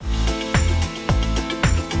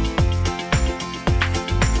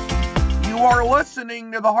are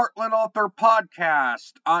listening to the Heartland Author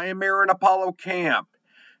Podcast. I am Aaron Apollo Camp.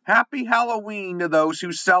 Happy Halloween to those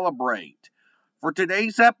who celebrate. For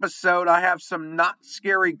today's episode, I have some not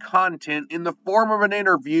scary content in the form of an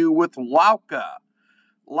interview with Lauca.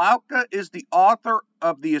 Lauca is the author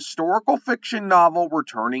of the historical fiction novel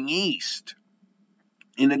Returning East.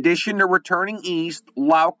 In addition to Returning East,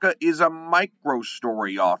 Lauca is a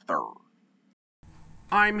micro-story author.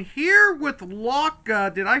 I'm here with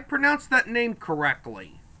Lauca. Did I pronounce that name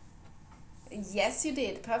correctly? Yes, you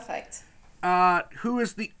did. Perfect. Who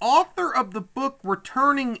is the author of the book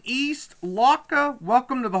Returning East. Lauca,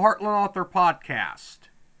 welcome to the Heartland Author Podcast.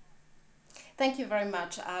 Thank you very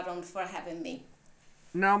much, Aaron, for having me.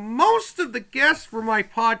 Now, most of the guests for my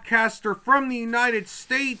podcast are from the United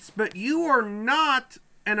States, but you are not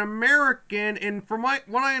an American, and from what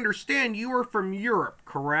I understand, you are from Europe,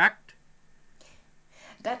 correct?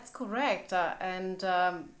 That's correct. And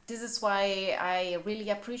this is why I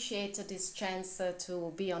really appreciate this chance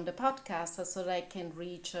to be on the podcast so that I can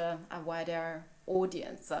reach a wider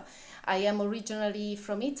audience. I am originally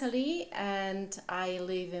from Italy and I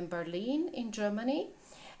live in Berlin, in Germany.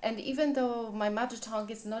 And even though my mother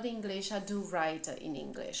tongue is not English, I do write in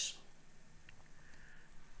English.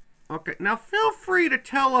 Okay, now feel free to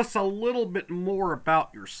tell us a little bit more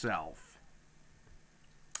about yourself.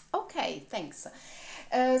 Okay, thanks.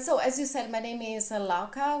 So as you said, my name is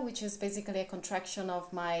Lauca, which is basically a contraction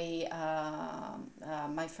of my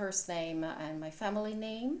first name and my family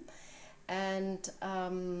name. And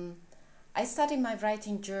I started my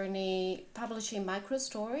writing journey publishing micro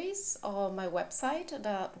stories on my website.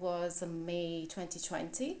 That was May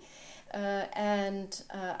 2020.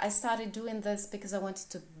 I started doing this because I wanted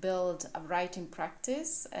to build a writing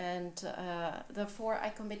practice, and therefore I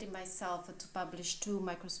committed myself to publish 2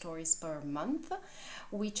 micro stories per month,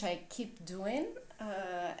 which I keep doing.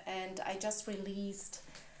 And I just released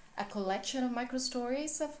a collection of micro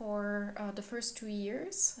stories for the first 2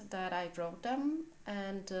 years that I wrote them,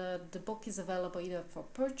 and the book is available either for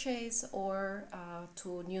purchase or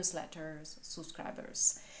to newsletters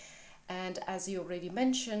subscribers. And as you already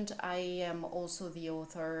mentioned, I am also the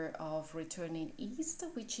author of Returning East,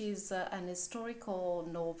 which is an historical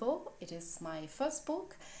novel. It is my first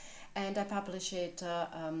book, and I published it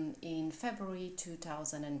in February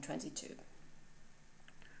 2022.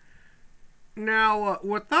 Now,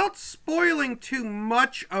 without spoiling too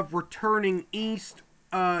much of Returning East,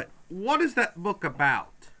 what is that book about?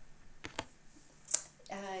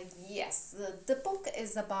 Yes, the book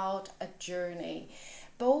is about a journey,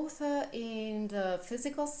 both in the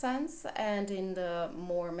physical sense and in the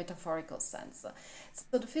more metaphorical sense.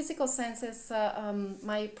 So the physical sense is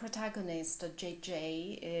my protagonist,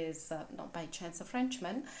 JJ, is not by chance a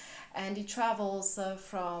Frenchman, and he travels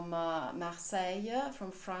from Marseille,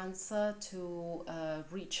 from France, to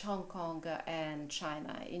reach Hong Kong and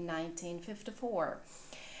China in 1954.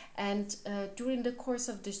 And during the course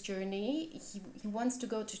of this journey, he wants to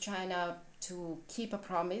go to China to keep a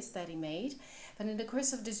promise that he made. But in the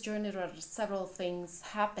course of this journey, there are several things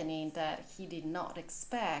happening that he did not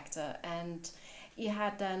expect. And he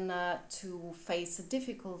had then to face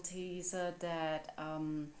difficulties that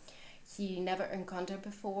he never encountered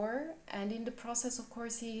before. And in the process, of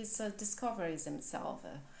course, he discovers himself.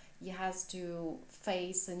 He has to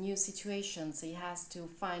face new situations, he has to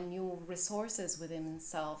find new resources within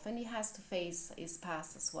himself, and he has to face his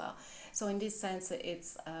past as well. So in this sense,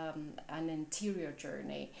 it's an interior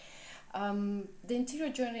journey. The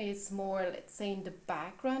interior journey is more, let's say, in the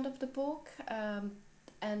background of the book,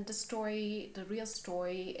 and the real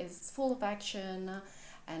story is full of action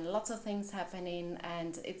and lots of things happening,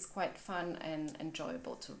 and it's quite fun and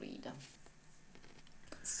enjoyable to read.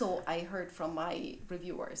 So I heard from my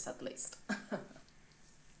reviewers, at least.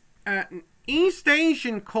 East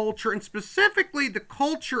Asian culture, and specifically the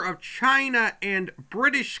culture of China and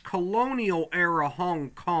British colonial era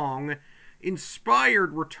Hong Kong,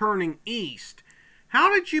 inspired Returning East.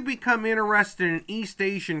 How did you become interested in East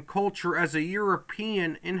Asian culture as a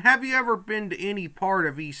European, and have you ever been to any part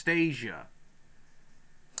of East Asia?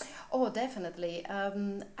 Oh, definitely.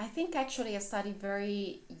 I think actually I started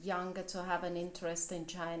very young to have an interest in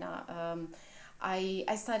China.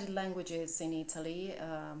 I studied languages in Italy,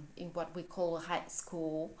 in what we call high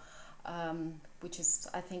school, which is,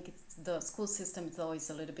 I think the school system is always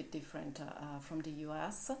a little bit different from the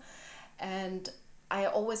US. And I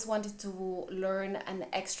always wanted to learn an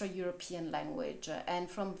extra European language. And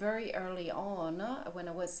from very early on, when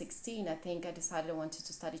I was 16, I think I decided I wanted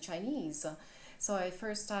to study Chinese. So I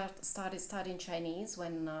first started studying Chinese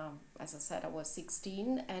when, as I said, I was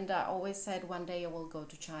 16, and I always said one day I will go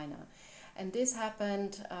to China. And this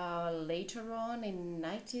happened later on in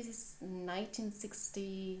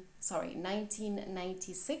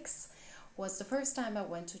 1996 was the first time I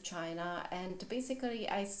went to China, and basically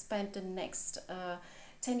I spent the next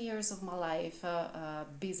 10 years of my life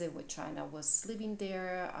busy with China. I was living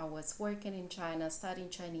there, I was working in China, studying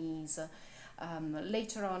Chinese.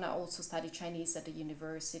 Later on, I also studied Chinese at the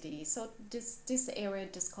university. So this area,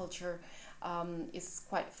 this culture, is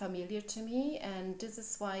quite familiar to me, and this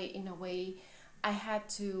is why, in a way, I had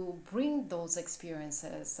to bring those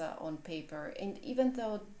experiences on paper. And even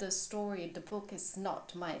though the book is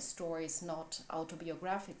not my story, is not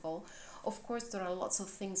autobiographical, of course, there are lots of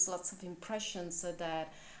things, lots of impressions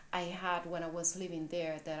that I had when I was living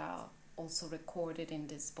there that are also recorded in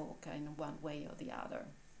this book in one way or the other.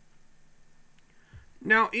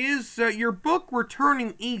 Now, is your book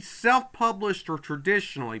Returning East self-published or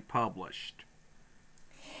traditionally published?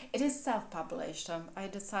 It is self-published. I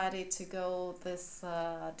decided to go this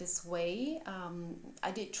way.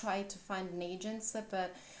 I did try to find an agent,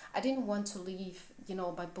 but I didn't want to leave,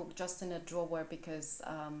 my book just in a drawer because,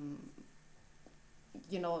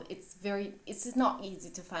 it's not easy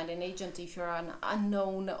to find an agent if you're an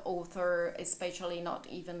unknown author, especially not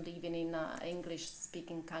even living in an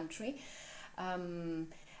English-speaking country. Um,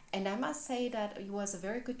 and I must say that it was a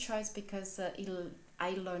very good choice because I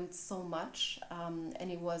learned so much, and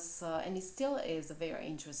it still is a very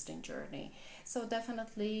interesting journey. So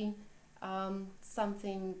definitely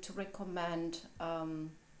something to recommend,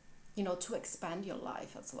 to expand your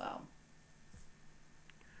life as well.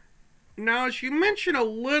 Now, as you mentioned a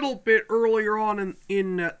little bit earlier on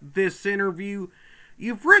in this interview,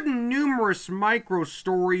 you've written numerous micro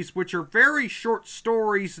stories, which are very short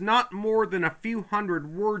stories, not more than a few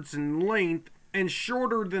hundred words in length, and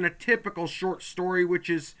shorter than a typical short story, which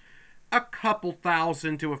is a couple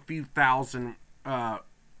thousand to a few thousand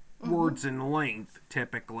words in length,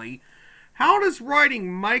 typically. How does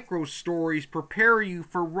writing micro stories prepare you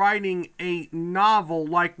for writing a novel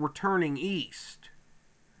like Returning East?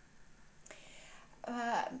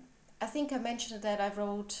 Uh, I think I mentioned that I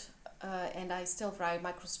wrote and I still write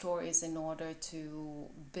micro stories in order to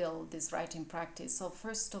build this writing practice. So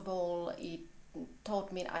first of all, it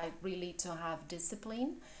taught me I really to have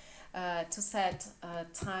discipline, to set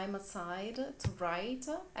time aside to write,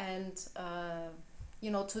 and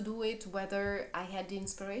to do it whether I had the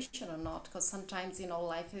inspiration or not. Because sometimes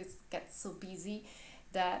life gets so busy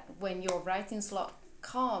that when your writing slot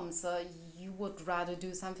comes, you would rather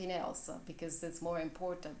do something else because it's more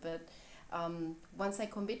important. But once I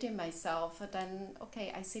committed myself, then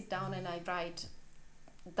okay, I sit down and I write.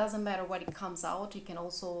 It doesn't matter what it comes out. It can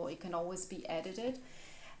always be edited,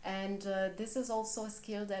 and this is also a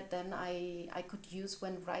skill that then I could use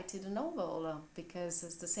when writing a novel, because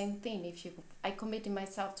it's the same thing. If you I committed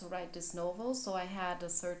myself to write this novel, so I had a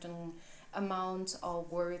certain amount of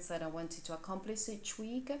words that I wanted to accomplish each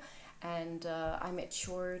week, and I made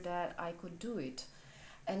sure that I could do it.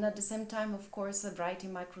 And at the same time, of course,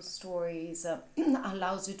 writing micro stories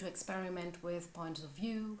allows you to experiment with points of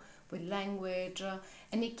view, with language,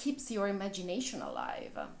 and it keeps your imagination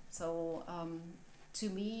alive. So to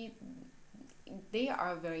me, they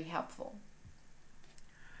are very helpful.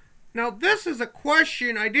 Now, this is a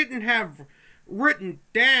question I didn't have written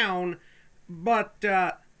down, but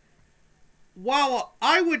while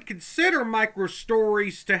I would consider micro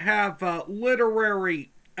stories to have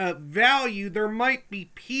literary value, there might be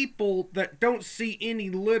people that don't see any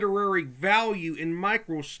literary value in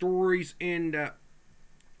micro stories. And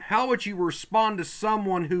how would you respond to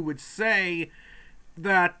someone who would say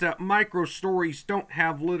that micro stories don't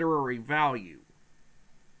have literary value?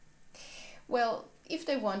 Well, if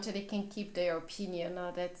they want it, they can keep their opinion.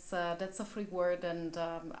 That's a free word, and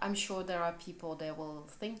I'm sure there are people that will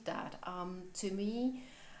think that. To me,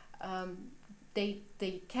 um, they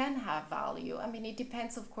can have value. I mean, it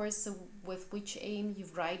depends, of course, with which aim you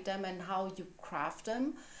write them and how you craft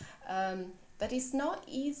them. But it's not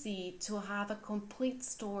easy to have a complete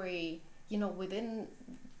story, within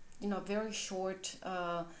very short.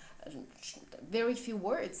 Very few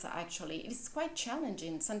words, actually. It's quite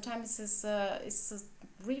challenging. Sometimes it's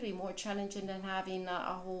really more challenging than having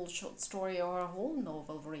a whole short story or a whole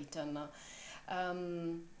novel written.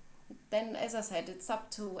 Um, then, as I said, it's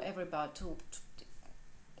up to everybody.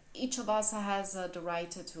 Each of us has the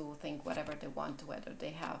right to think whatever they want, whether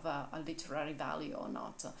they have a literary value or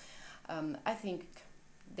not. I think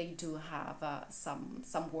they do have some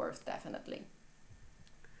worth, definitely.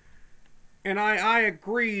 And I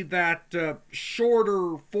agree that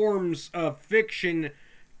shorter forms of fiction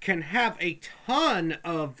can have a ton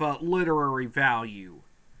of literary value.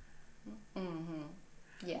 Mm-hmm.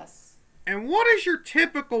 Yes. And what is your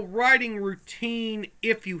typical writing routine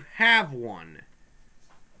if you have one?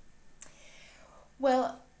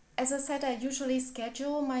 Well, as I said, I usually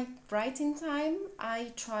schedule my writing time.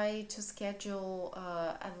 I try to schedule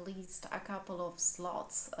at least a couple of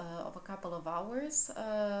slots of a couple of hours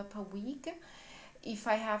per week. If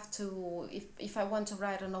I have to, if I want to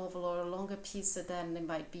write a novel or a longer piece, then it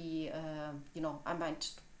might be, I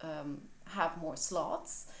might have more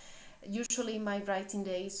slots. Usually, my writing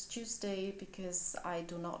day is Tuesday because I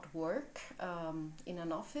do not work in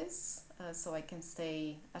an office, so I can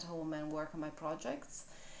stay at home and work on my projects.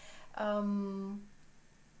 Um,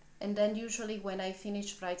 and then usually when I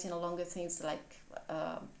finish writing a longer things like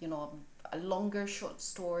a longer short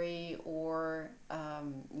story or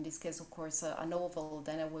in this case of course a novel,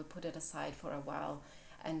 then I will put it aside for a while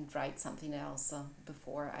and write something else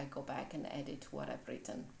before I go back and edit what I've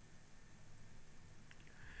written.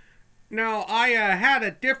 Now, I had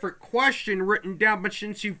a different question written down, but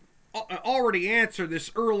since you've already answered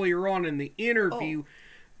this earlier on in the Oh, interview,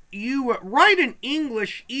 you write in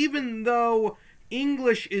English even though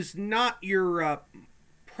English is not your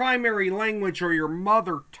primary language or your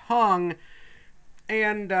mother tongue.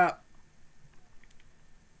 And let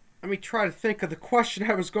me try to think of the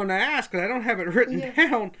question I was going to ask because I don't have it written yes.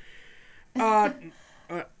 down. Uh,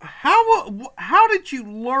 how did you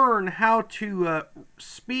learn how to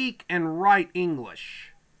speak and write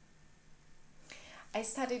English? I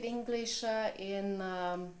studied English in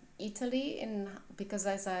Italy because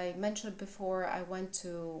as I mentioned before, I went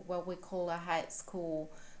to what we call a high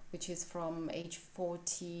school, which is from age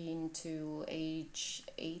 14 to age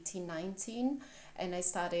 18, 19. And I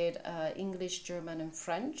studied English, German, and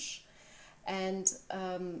French. And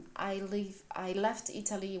I left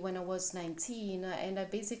Italy when I was 19, and I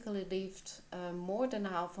basically lived more than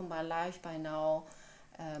half of my life by now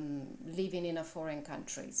living in a foreign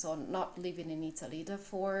country, so not living in Italy.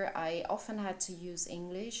 Therefore, I often had to use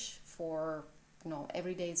English for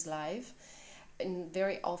everyday's life, and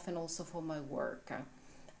very often also for my work.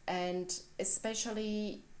 And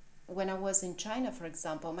especially when I was in China, for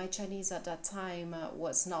example, my Chinese at that time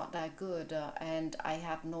was not that good, and I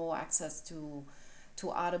had no access to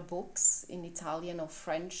other books in Italian or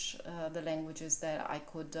French, the languages that I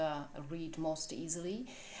could read most easily,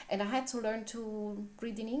 and I had to learn to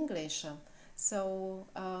read in English. So,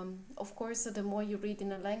 of course, the more you read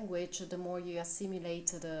in a language, the more you assimilate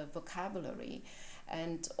the vocabulary.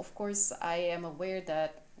 And of course, I am aware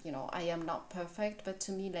that I am not perfect, but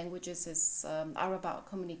to me, languages are about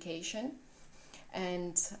communication,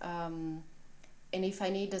 and and if I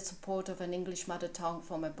need the support of an English mother tongue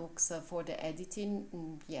for my books for the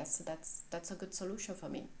editing, yes, that's a good solution for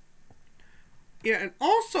me. Yeah, and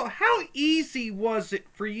also, how easy was it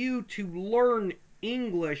for you to learn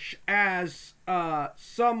English as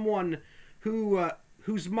someone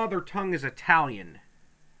whose mother tongue is Italian?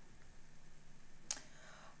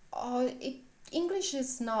 It, English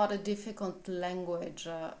is not a difficult language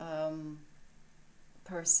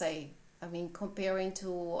per se. I mean, comparing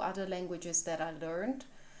to other languages that I learned,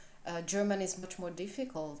 German is much more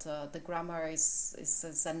difficult. The grammar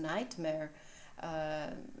is a nightmare.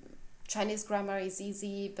 Uh, Chinese grammar is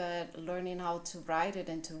easy, but learning how to write it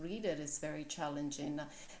and to read it is very challenging.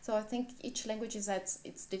 So I think each language has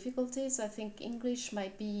its difficulties. I think English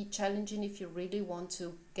might be challenging if you really want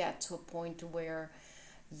to get to a point where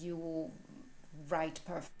you write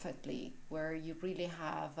perfectly, where you really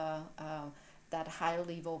have that high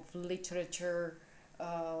level of literature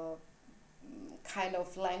uh, kind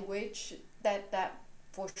of language. That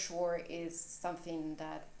for sure is something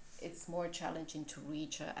that it's more challenging to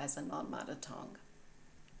reach as a non-mother tongue.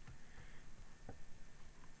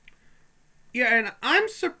 Yeah, and I'm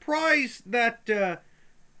surprised that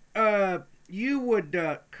you would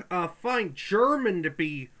find German to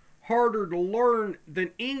be harder to learn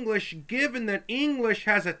than English, given that English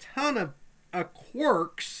has a ton of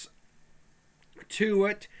quirks to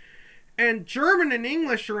it, and German and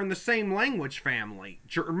English are in the same language family,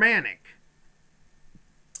 Germanic.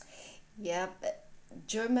 Yeah, but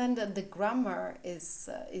German, the grammar is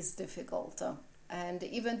difficult. And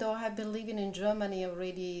even though I have been living in Germany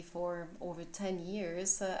already for over 10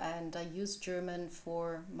 years and I use German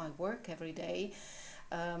for my work every day,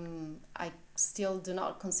 I still do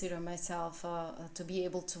not consider myself to be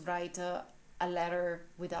able to write a letter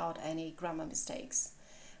without any grammar mistakes.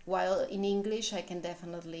 While in English, I can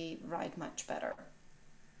definitely write much better.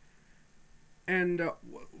 And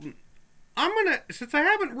I'm gonna, since I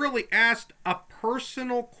haven't really asked a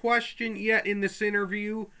personal question yet in this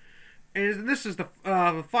interview, and this is the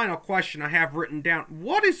final question I have written down.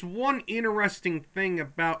 What is one interesting thing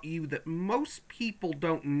about you that most people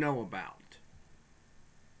don't know about?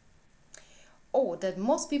 Oh, that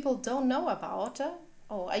most people don't know about.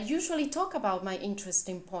 Oh, I usually talk about my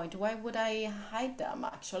interesting point. Why would I hide them,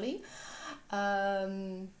 actually?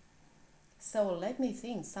 Um, so let me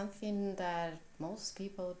think. Something that most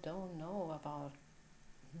people don't know about.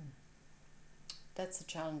 That's a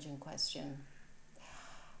challenging question.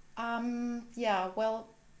 Yeah, well,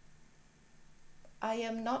 I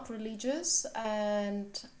am not religious,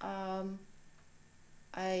 and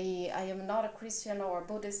I am not a Christian or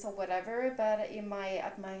Buddhist or whatever, but in my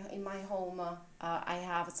home, I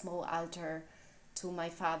have a small altar to my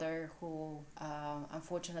father, who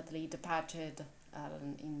unfortunately departed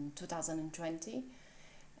in 2020,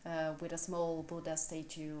 with a small Buddha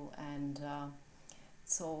statue, and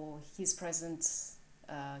so his presence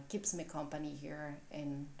keeps me company here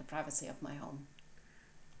in the privacy of my home.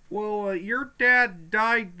 Well, your dad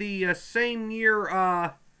died the same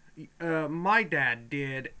year my dad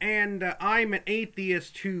did, and I'm an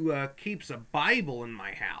atheist who keeps a Bible in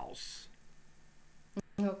my house.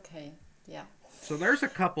 Okay, yeah. So there's a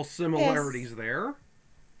couple Yes, similarities there.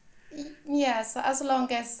 yes, as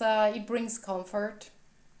long as it brings comfort,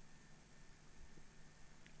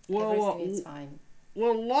 Well, everything is fine.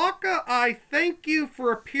 Lauca, I thank you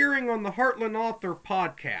for appearing on the Heartland Author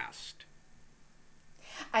podcast.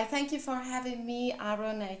 I thank you for having me,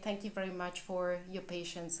 Aaron. I thank you very much for your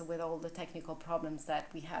patience with all the technical problems that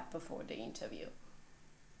we had before the interview.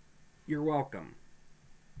 You're welcome.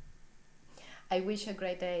 I wish you a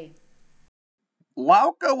great day.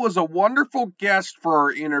 Lauca was a wonderful guest for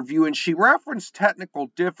our interview, and she referenced technical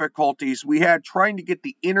difficulties we had trying to get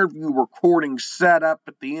the interview recording set up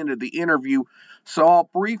at the end of the interview, so I'll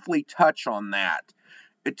briefly touch on that.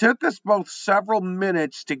 It took us both several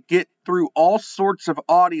minutes to get through all sorts of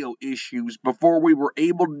audio issues before we were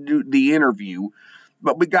able to do the interview,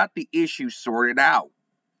 but we got the issue sorted out.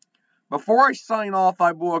 Before I sign off,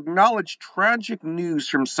 I will acknowledge tragic news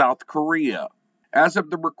from South Korea. As of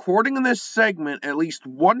the recording of this segment, at least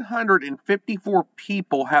 154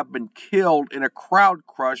 people have been killed in a crowd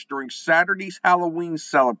crush during Saturday's Halloween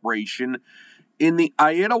celebration in the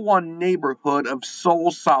Itaewon neighborhood of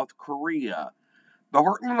Seoul, South Korea. The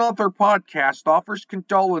Heartland Author podcast offers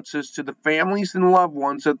condolences to the families and loved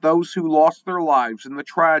ones of those who lost their lives in the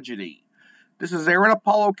tragedy. This is Aaron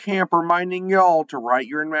Apollo Camp reminding y'all to write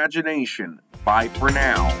your imagination. Bye for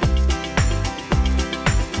now.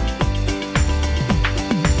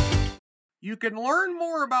 You can learn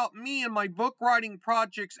more about me and my book writing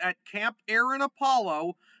projects at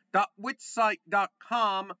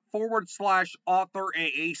campaaronapollo.wixsite.com/author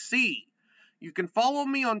AAC. You can follow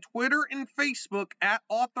me on Twitter and Facebook at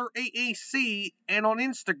author AAC and on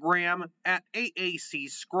Instagram at AAC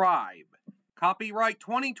Scribe. Copyright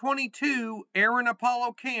 2022, Aaron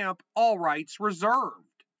Apollo Camp, all rights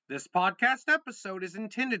reserved. This podcast episode is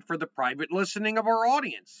intended for the private listening of our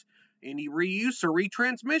audience. Any reuse or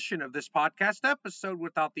retransmission of this podcast episode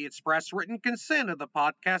without the express written consent of the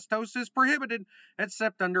podcast host is prohibited,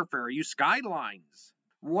 except under fair use guidelines.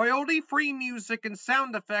 Royalty-free music and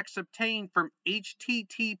sound effects obtained from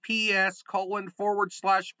https://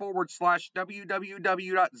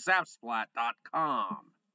 www.zapsplat.com.